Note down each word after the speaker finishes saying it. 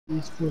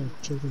He's full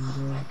of chicken,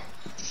 bro.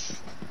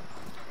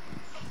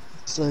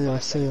 Say,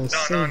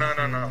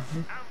 No.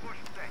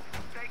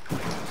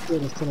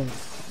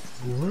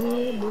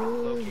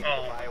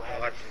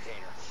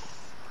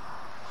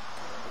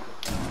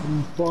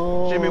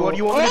 Oh, Jimmy, what do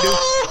you want me to do?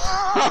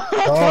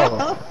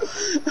 oh.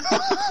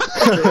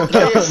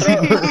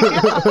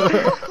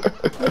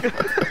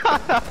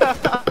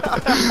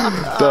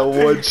 That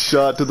one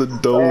shot to the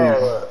dome.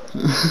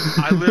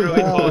 I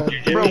literally told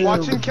you, Bro, Jimmy.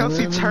 watching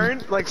Kelsey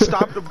turn, like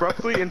stopped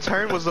abruptly and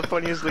turn was the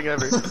funniest thing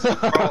ever. Bro,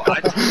 I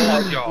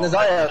told y'all.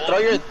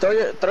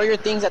 Nazaya, throw your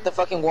things at the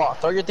fucking wall.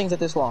 Throw your things at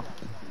this wall.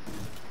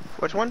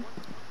 Which one?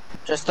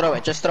 Just throw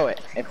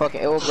it, and fuck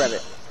it, it will grab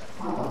it.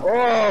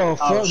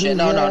 Oh Shit,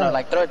 no,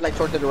 like throw it like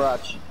toward the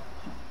garage.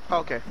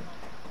 Okay.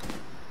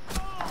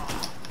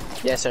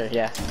 Yes, sir,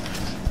 yeah.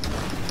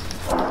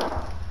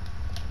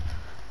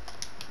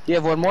 You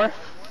have one more?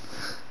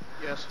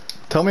 Yes.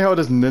 Tell me how it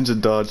is ninja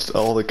dodged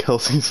all the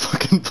Kelsey's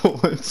fucking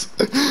bullets.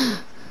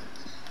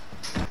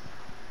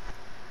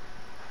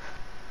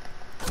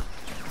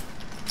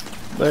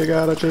 They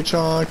got a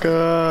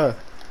Chachanka.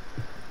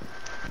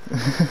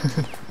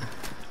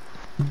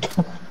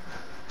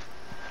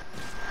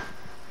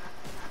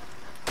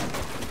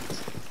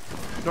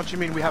 Don't you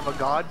mean we have a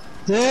god?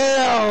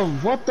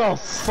 Damn! What the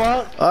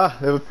fuck? Ah,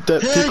 they have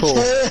that pickle.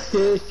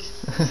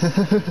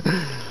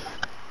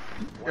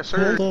 Yes,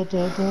 sir.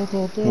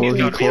 Will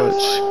he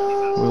clutch?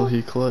 Will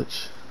he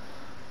clutch?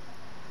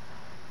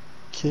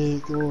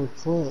 Kick or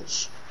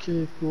clutch.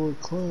 Kick or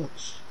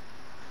clutch.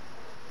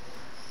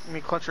 You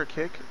mean clutch or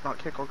kick, not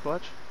kick or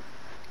clutch?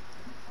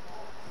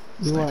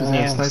 You Snipe his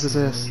ass, snipe his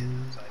ass.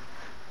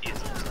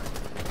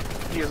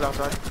 He is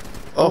outside.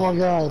 Oh my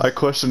god. I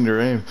questioned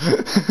your aim.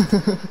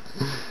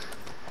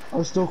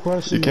 I'm still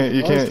questioning.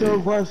 You can't,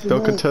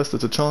 don't it. contest the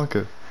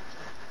Tachanka.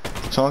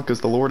 Tachanka's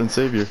the Lord and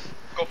Savior.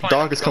 Go find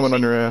Dog him, is coming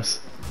Kelsey. on your ass.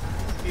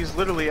 He's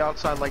literally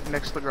outside, like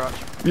next to the garage.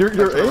 Your aim!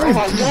 Oh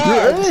my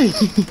god! Your aim!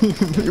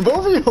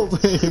 Both of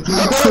y'all's aim!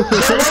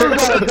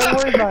 Don't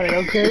worry about it,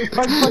 okay?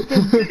 My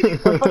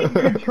fucking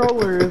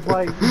controller is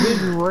like this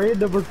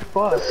random as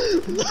fuck.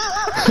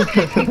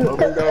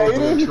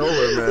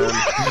 Controller, man.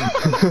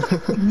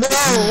 No,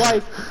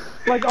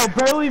 like I'll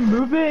barely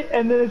move it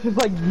and then it's just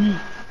like yeet.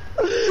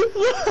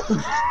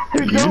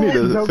 You need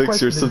to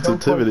fix your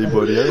sensitivity,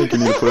 buddy. I think you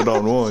need to put it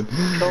on one.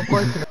 Don't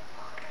question it.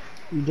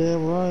 You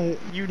damn right.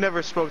 You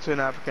never spoke to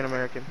an African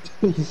American.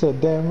 You said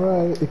damn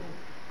right.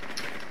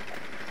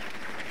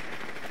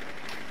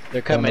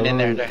 They're coming in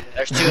there.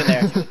 There's two in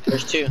there.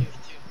 There's two.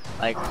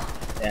 Like,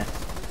 yeah.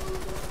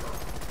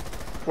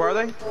 Where are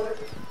they?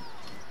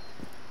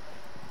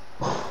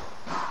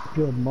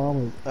 Good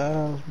mama's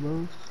ass,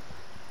 bro.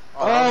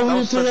 Oh, Oh, we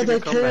was didn't such a take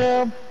good that comeback.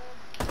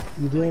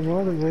 cam. You damn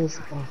right it was.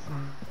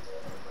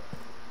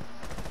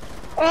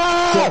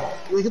 Oh,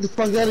 get the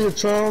fuck out of here,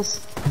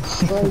 Charles.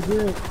 Try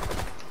again.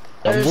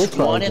 There's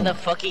one in the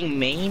fucking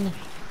main?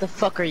 What the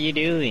fuck are you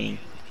doing?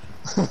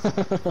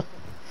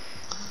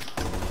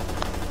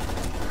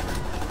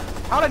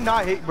 How did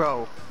not hit,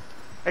 bro?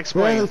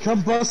 Explain. Brandon,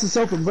 come bust this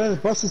open. Brandon,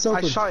 bust this I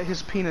open. shot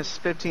his penis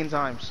 15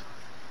 times.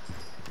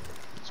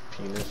 It's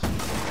penis.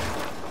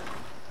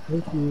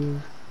 Thank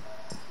you.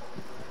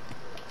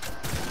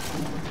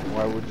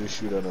 Why would you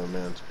shoot at a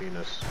man's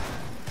penis?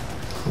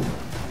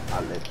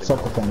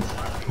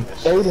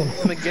 Self-defense.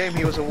 In the game,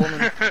 he was a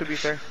woman, to be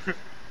fair.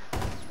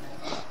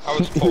 I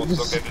was told, okay,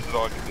 this is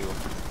all I can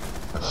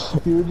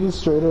do. You were just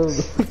straight up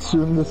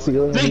shooting the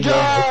ceiling. Big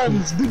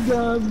guns! Big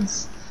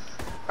guns!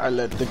 I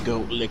let the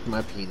goat lick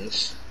my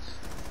penis.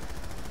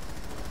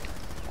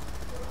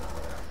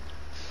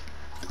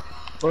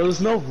 Bro,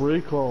 there's no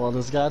recoil on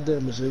this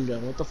goddamn machine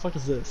gun. What the fuck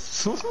is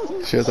this?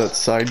 She has that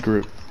side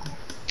grip.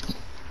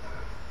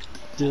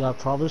 Dude, I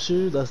promise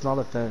you, that's not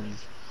a thing.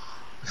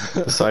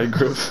 Side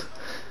grip.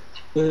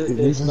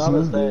 It's not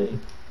a thing.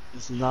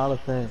 It's not a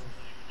thing.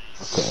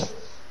 Okay.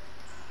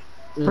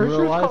 In Pretty real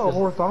sure it's life, called a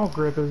horizontal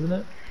grip, isn't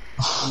it?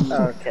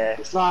 Okay.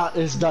 it's not.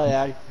 It's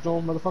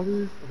diagonal,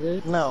 motherfucker.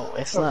 Okay. No,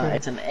 it's not.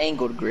 It's an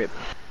angled grip.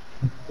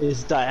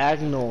 It's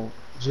diagonal,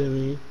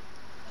 Jimmy.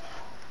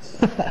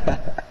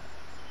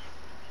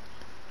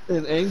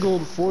 An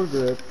angled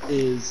foregrip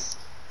is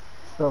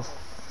the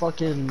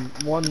fucking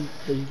one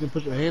that you can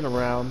put your hand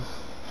around.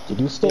 Did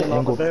you stay Hold on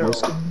angled the barrel.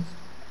 foreskin?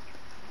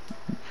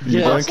 You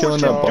Yeah, done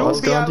killing that Charles. boss,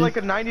 Dude be at Gandhi? like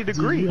a 90 Do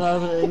degree. you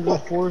have an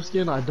angled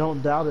foreskin? I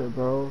don't doubt it,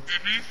 bro.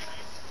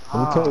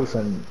 Let me tell you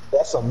something.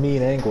 That's a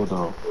mean angle,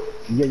 though.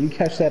 Yeah, you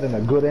catch that in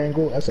a good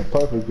angle. That's a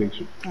perfect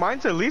picture.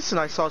 Mine's at least an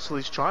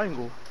isosceles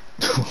triangle.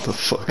 What the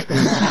fuck?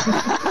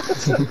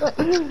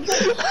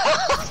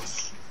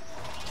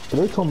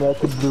 They told me I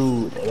could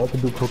do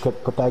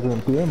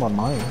Pythagorean theorem on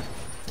mine.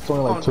 It's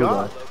only like Oh, 2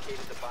 God.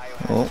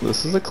 guys. Well,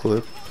 this is a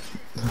clip.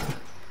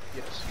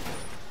 Yes.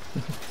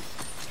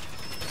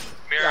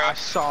 Mirror, Yeah, I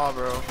saw,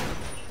 bro.